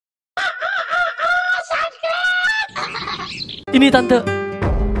Ini Tante.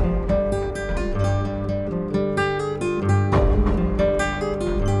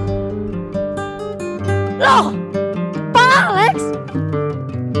 Loh, Pak Alex.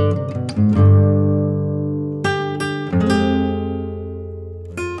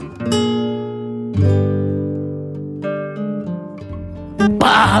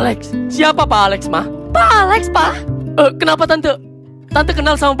 Pak Alex? Siapa Pak Alex, Ma? Pak Alex, Pak. Kenapa Tante? Tante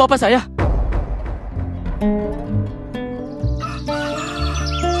kenal sama bapak saya?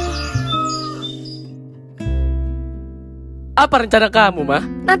 Apa rencana kamu, Ma?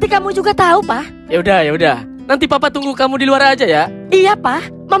 Nanti kamu juga tahu, Pak. Ya udah. Nanti Papa tunggu kamu di luar aja ya. Iya,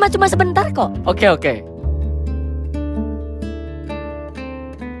 Pak. Mama cuma sebentar kok. Oke.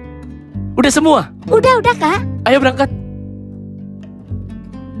 Udah semua? Udah, Kak. Ayo berangkat.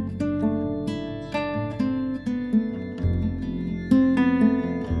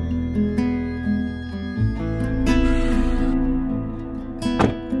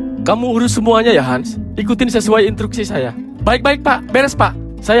 Kamu urus semuanya ya, Hans. Ikutin sesuai instruksi saya. Baik, Pak. Beres, Pak.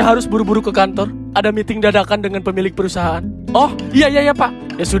 Saya harus buru-buru ke kantor. Ada meeting dadakan dengan pemilik perusahaan. Oh, iya,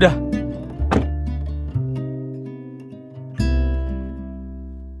 Pak. Ya sudah.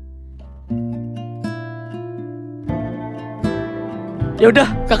 Ya udah,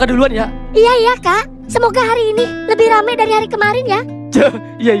 Kakak duluan ya. Iya, Kak. Semoga hari ini lebih ramai dari hari kemarin ya.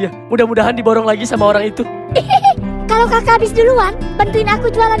 Iya. Mudah-mudahan diborong lagi sama orang itu. Kalau Kakak habis duluan, bantuin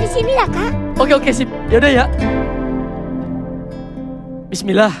aku jualan di sini ya, Kak. Oke, sip. Ya udah ya.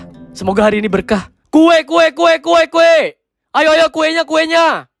 Bismillah. Semoga hari ini berkah. Kue. Ayo kuenya. Kue.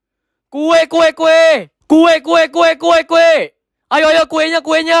 Ayo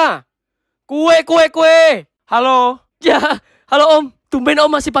kuenya. Kue. Halo. Ya, halo Om. Tumben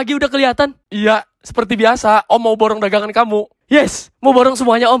Om masih pagi udah kelihatan. Iya, seperti biasa. Om mau borong dagangan kamu. Yes, mau borong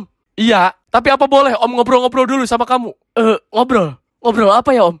semuanya Om. Iya, tapi apa boleh Om ngobrol-ngobrol dulu sama kamu? Ngobrol? Ngobrol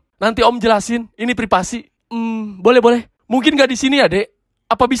apa ya Om? Nanti Om jelasin, ini privasi. Boleh. Mungkin gak di sini ya, Dek?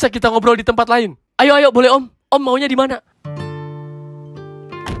 Apa bisa kita ngobrol di tempat lain? Ayo, boleh Om. Om maunya di mana?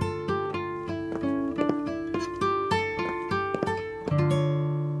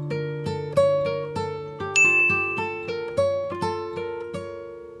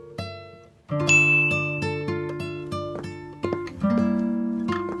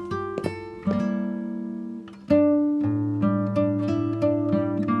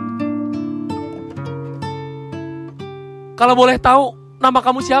 Kalau boleh tahu, nama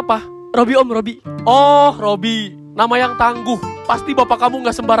kamu siapa? Robi Om, Robi. Oh, Robi. Nama yang tangguh. Pasti bapak kamu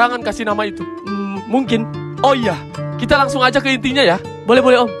nggak sembarangan kasih nama itu. Mungkin. Oh iya, kita langsung aja ke intinya ya. Boleh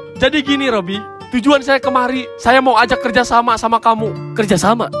Om. Jadi gini Robi, tujuan saya kemari, saya mau ajak kerjasama sama kamu.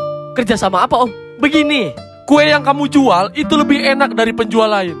 Kerjasama? Kerjasama apa Om? Begini, kue yang kamu jual itu lebih enak dari penjual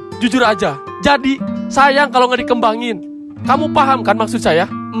lain. Jujur aja. Jadi, sayang kalau nggak dikembangin. Kamu paham kan maksud saya?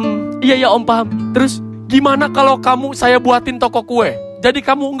 Iya Om paham. Terus? Gimana kalau saya buatin toko kue? Jadi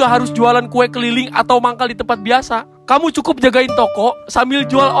kamu nggak harus jualan kue keliling atau mangkal di tempat biasa. Kamu cukup jagain toko sambil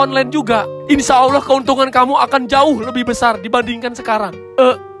jual online juga. Insya Allah keuntungan kamu akan jauh lebih besar dibandingkan sekarang.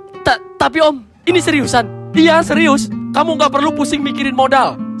 Tapi Om, ini seriusan? Iya serius. Kamu nggak perlu pusing mikirin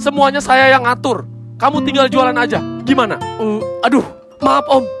modal. Semuanya saya yang ngatur. Kamu tinggal jualan aja. Gimana? Aduh, maaf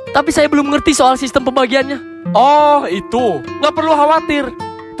Om. Tapi saya belum ngerti soal sistem pembagiannya. Oh itu, nggak perlu khawatir.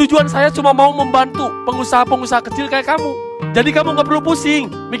 Tujuan saya cuma mau membantu pengusaha-pengusaha kecil kayak kamu. Jadi kamu gak perlu pusing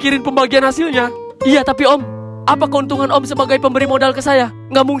mikirin pembagian hasilnya. Iya tapi Om, apa keuntungan Om sebagai pemberi modal ke saya?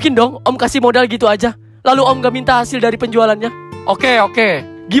 Gak mungkin dong Om kasih modal gitu aja lalu Om gak minta hasil dari penjualannya. Oke.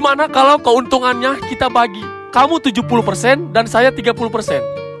 Gimana kalau keuntungannya kita bagi? Kamu 70% dan saya 30%.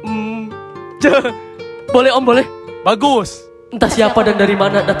 Boleh Om, boleh. Bagus. Entah siapa dan dari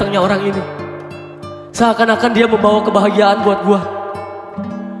mana datangnya orang ini. Seakan-akan dia membawa kebahagiaan buat gua.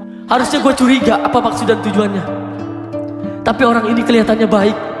 Harusnya gue curiga apa maksud dan tujuannya. Tapi orang ini kelihatannya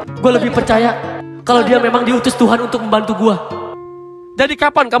baik. Gue lebih percaya kalau dia memang diutus Tuhan untuk membantu gue. Jadi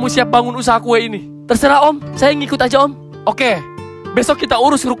kapan kamu siap bangun usaha kue ini? Terserah Om, saya ngikut aja Om. Oke, besok kita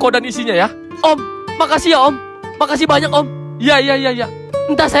urus ruko dan isinya ya. Om, makasih ya Om. Makasih banyak Om. Iya.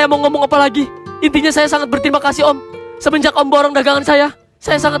 Entah saya mau ngomong apa lagi. Intinya saya sangat berterima kasih Om. Semenjak Om borong dagangan saya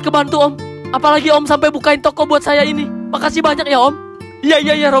sangat kebantu Om. Apalagi Om sampai bukain toko buat saya ini. Makasih banyak ya Om.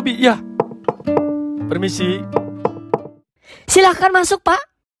 Iya Robi, iya. Permisi. Silahkan masuk Pak.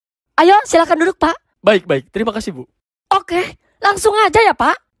 Ayo silahkan duduk Pak. Baik, terima kasih Bu. Oke, langsung aja ya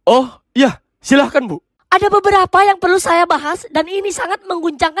Pak. Oh iya, silahkan Bu. Ada beberapa yang perlu saya bahas dan ini sangat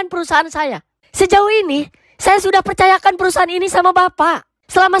mengguncangkan perusahaan saya. Sejauh ini, saya sudah percayakan perusahaan ini sama Bapak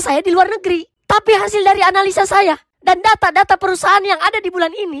selama saya di luar negeri. Tapi hasil dari analisa saya dan data-data perusahaan yang ada di bulan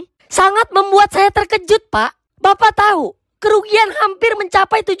ini sangat membuat saya terkejut Pak. Bapak tahu, Kerugian hampir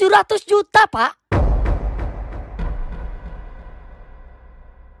mencapai 700 juta, Pak.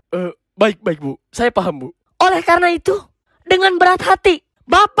 Baik Bu, saya paham Bu. Oleh karena itu, dengan berat hati,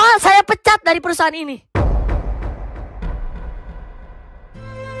 Bapak saya pecat dari perusahaan ini.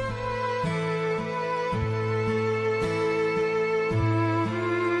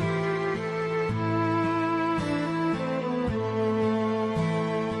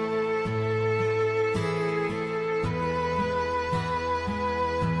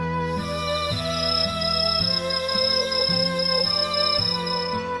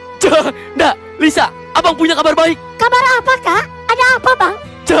 Nggak, Lisa, abang punya kabar baik. Kabar apa, Kak? Ada apa, Bang?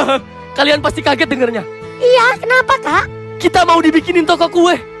 Kalian pasti kaget dengernya. Iya, kenapa, Kak? Kita mau dibikinin toko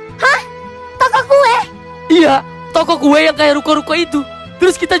kue. Hah? Toko kue? Iya, toko kue yang kayak ruko-ruko itu.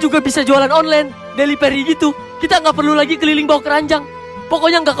 Terus kita juga bisa jualan online, delivery gitu. Kita nggak perlu lagi keliling bawa keranjang.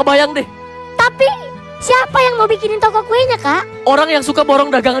 Pokoknya nggak kebayang deh. Tapi, siapa yang mau bikinin toko kuenya, Kak? Orang yang suka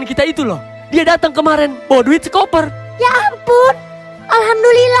borong dagangan kita itu loh. Dia datang kemarin, bawa duit sekoper. Ya ampun,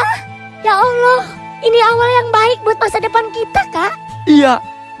 alhamdulillah. Ya Allah, ini awal yang baik buat masa depan kita, Kak. Iya,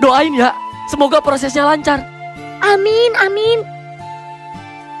 doain ya. Semoga prosesnya lancar. Amin, amin.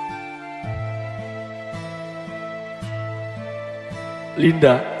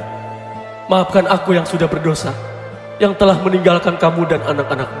 Linda, maafkan aku yang sudah berdosa, yang telah meninggalkan kamu dan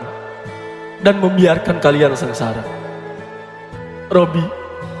anak-anakmu, dan membiarkan kalian sengsara. Robi,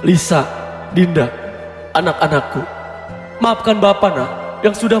 Lisa, Dinda, anak-anakku, maafkan Bapak nak,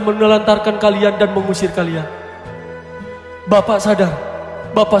 yang sudah menelantarkan kalian dan mengusir kalian. Bapak sadar,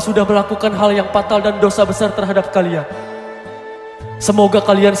 Bapak sudah melakukan hal yang fatal dan dosa besar terhadap kalian. Semoga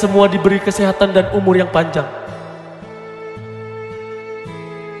kalian semua diberi kesehatan dan umur yang panjang.